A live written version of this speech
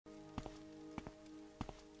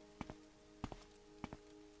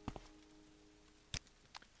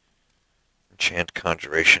Enchant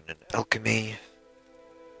conjuration and alchemy.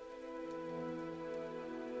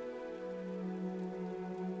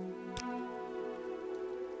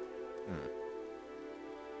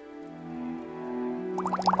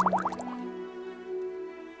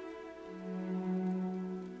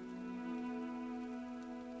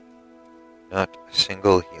 Not a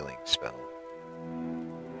single healing spell.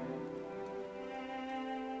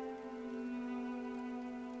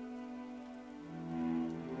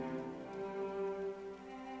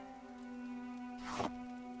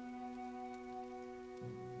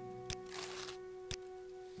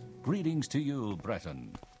 Greetings to you,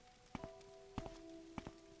 Breton.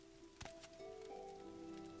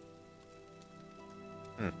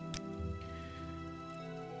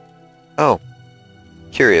 Oh,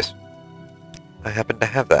 curious. I happen to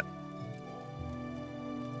have that.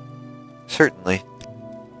 Certainly.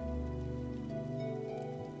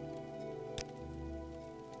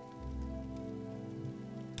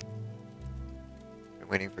 Been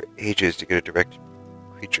waiting for ages to get a direct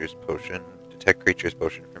creature's potion. Detect creature's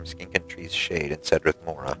potion from Skinken Tree's shade in Cedrith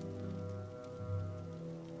Mora.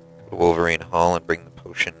 Go to Wolverine Hall and bring the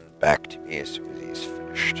potion back to me as soon as he's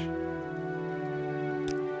finished.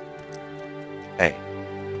 Hey.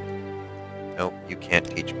 No, you can't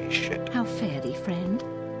teach me shit. How fare thee, friend?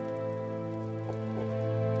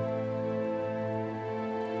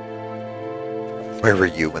 Where were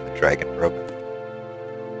you when the dragon broke?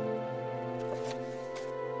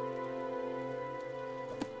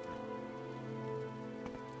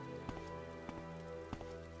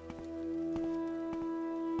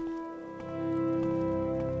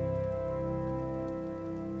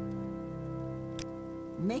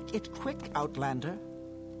 Make it quick, Outlander.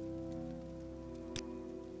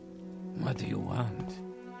 What do you want?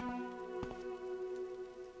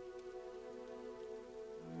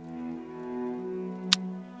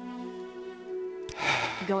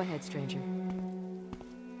 Go ahead, stranger.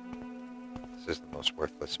 This is the most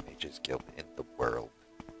worthless mages guild in the world.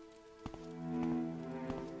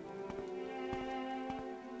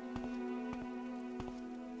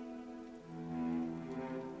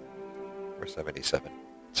 We're 77.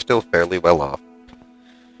 Still fairly well off.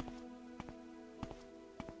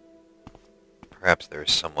 Perhaps there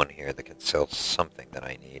is someone here that can sell something that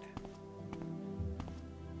I need.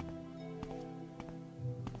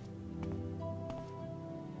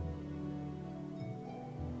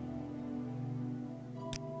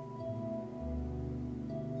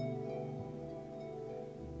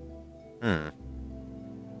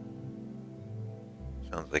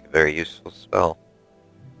 Sounds like a very useful spell.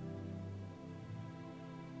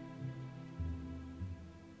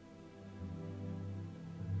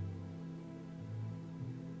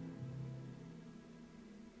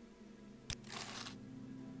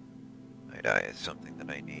 Night-Eye is something that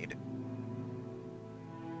I need.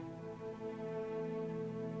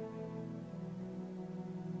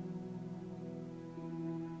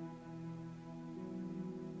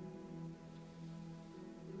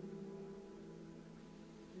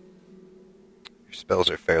 Your spells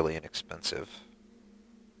are fairly inexpensive.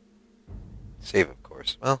 Save, of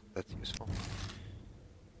course. Well, that's useful.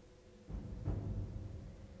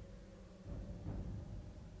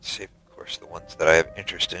 Save, of course, the ones that I have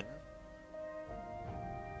interest in.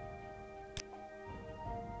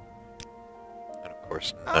 And of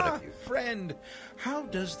course, none of you. Friend, how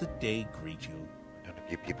does the day greet you? None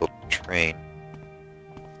of you people train.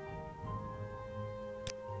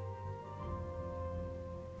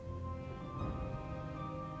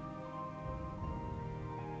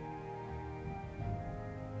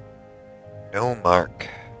 No mark.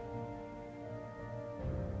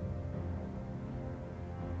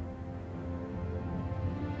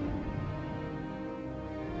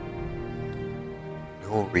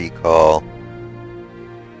 No recall.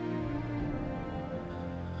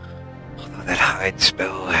 Although that hide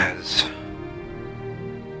spell has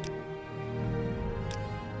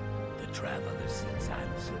The traveler seeks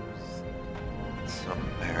answers. some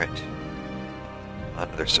merit on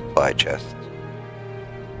other supply chests.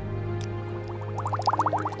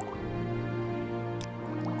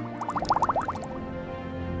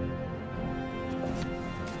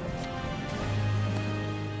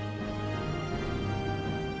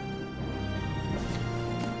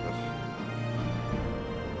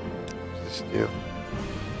 What does this do?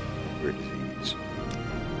 Cure disease.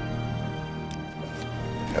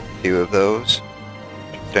 Have a few of those.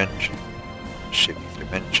 Attention. Shifting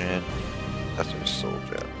dimension. Lesser soul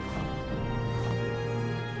gem.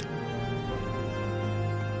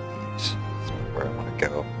 These. That's where I want to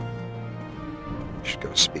go. I should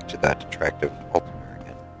go speak to that attractive Ultimate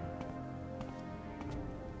again.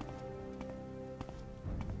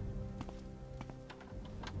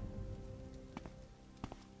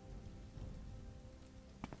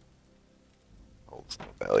 It's no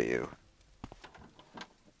value.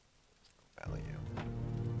 Value.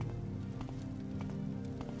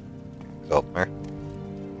 Zaltmer.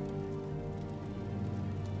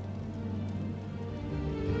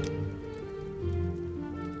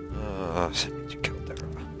 Send me to Caldera.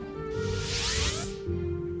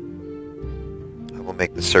 I will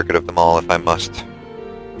make the circuit of them all if I must.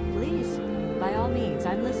 Please, by all means,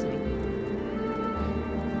 I'm listening.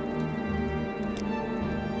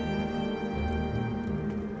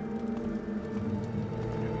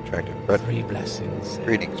 Attractive bread. 3 blessings.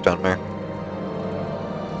 Greetings, Dunmer.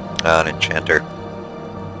 An enchanter.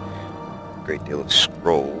 A great deal of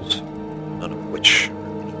scrolls, none of which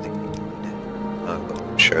are anything we need. Although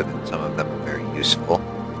I'm sure that some of them are very useful.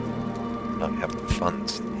 Not have the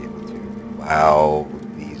funds to be able to. Wow,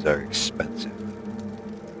 these are expensive.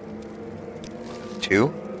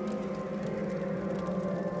 2?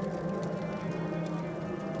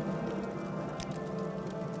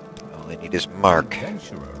 All I need is Mark.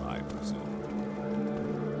 Adventurer, I presume.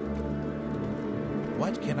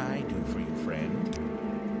 What can I do for you, friend?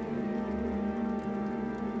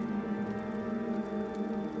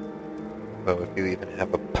 Well, if you even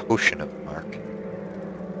have a potion of Mark. At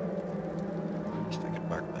least I could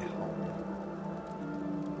mark my home.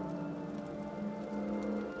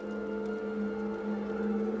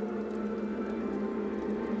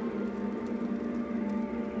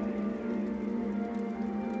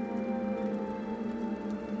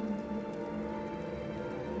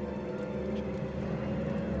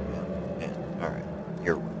 Yeah, alright.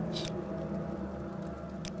 Your words.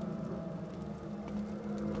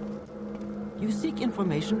 You seek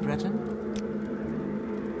information, Breton?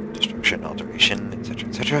 Destruction, alteration, etc.,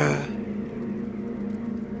 etc.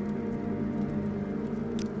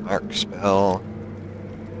 Mark spell.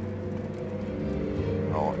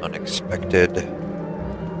 Oh, unexpected.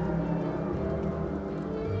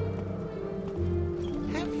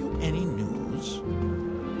 Have you any news?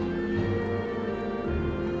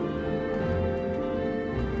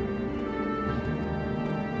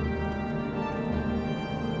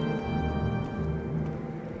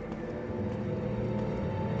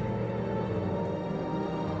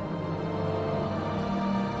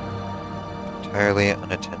 Entirely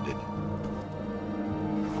unattended.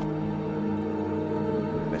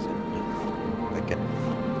 As in, I can...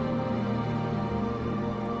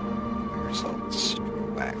 Results.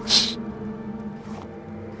 Wax.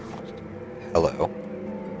 Hello.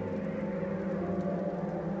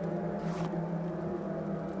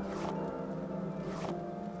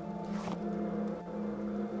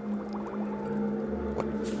 What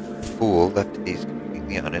fool left these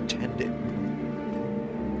completely unattended?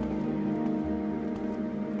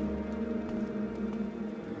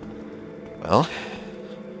 Well,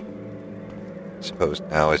 I suppose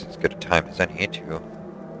now is as good a time as any to...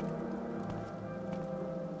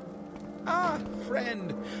 Ah,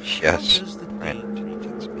 friend. Yes, How does the friend, day greet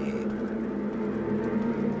you? it's me.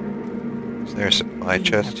 Is there a supply You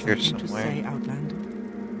chest have here something somewhere? to say, Outlander?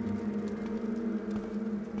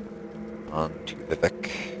 On to Vivek.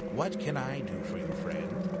 What can I do for you, friend?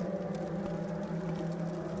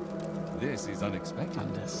 This is unexpected.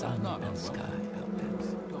 Under sun Not and sky.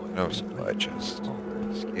 No supply chest.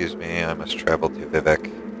 Excuse me, I must travel to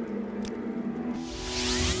Vivek.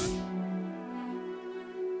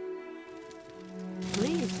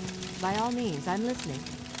 Please, by all means, I'm listening.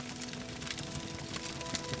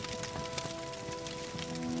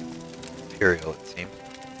 Imperial, it seems.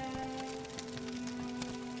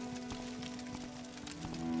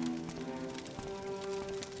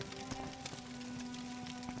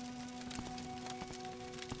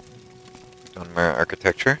 Dunmer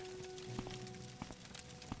architecture.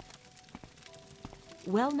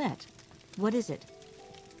 Well met. What is it?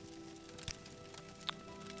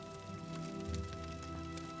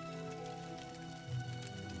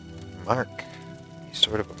 Mark. He's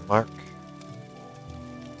sort of a mark.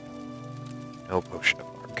 No potion of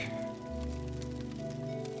mark.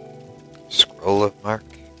 Scroll of mark.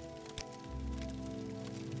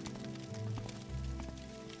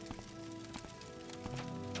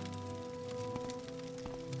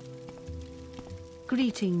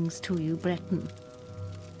 Greetings to you, Breton.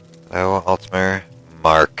 Hello, Altmer.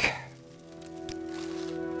 Mark.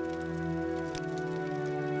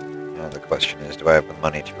 Now the question is, do I have the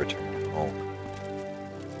money to return home?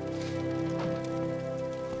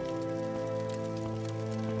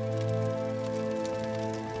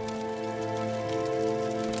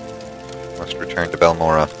 Must return to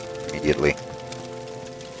Balmora immediately.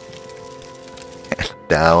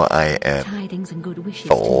 Now I am Tidings and good wishes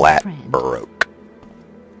to flat my friend. broke.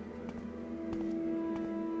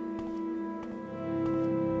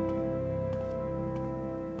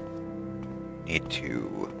 need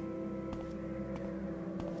to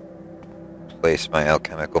place my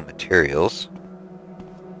alchemical materials.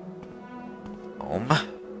 Home.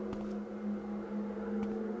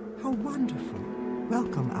 How wonderful.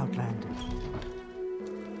 Welcome, Outlander.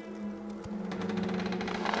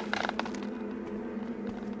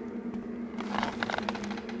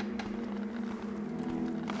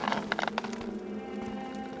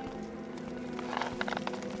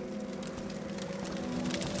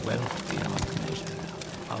 Wealth beyond measure.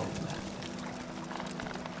 Oh,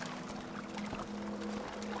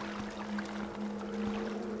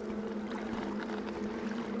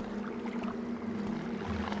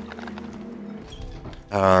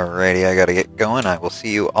 Alrighty, I gotta get going. I will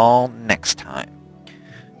see you all next time.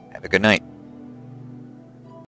 Have a good night.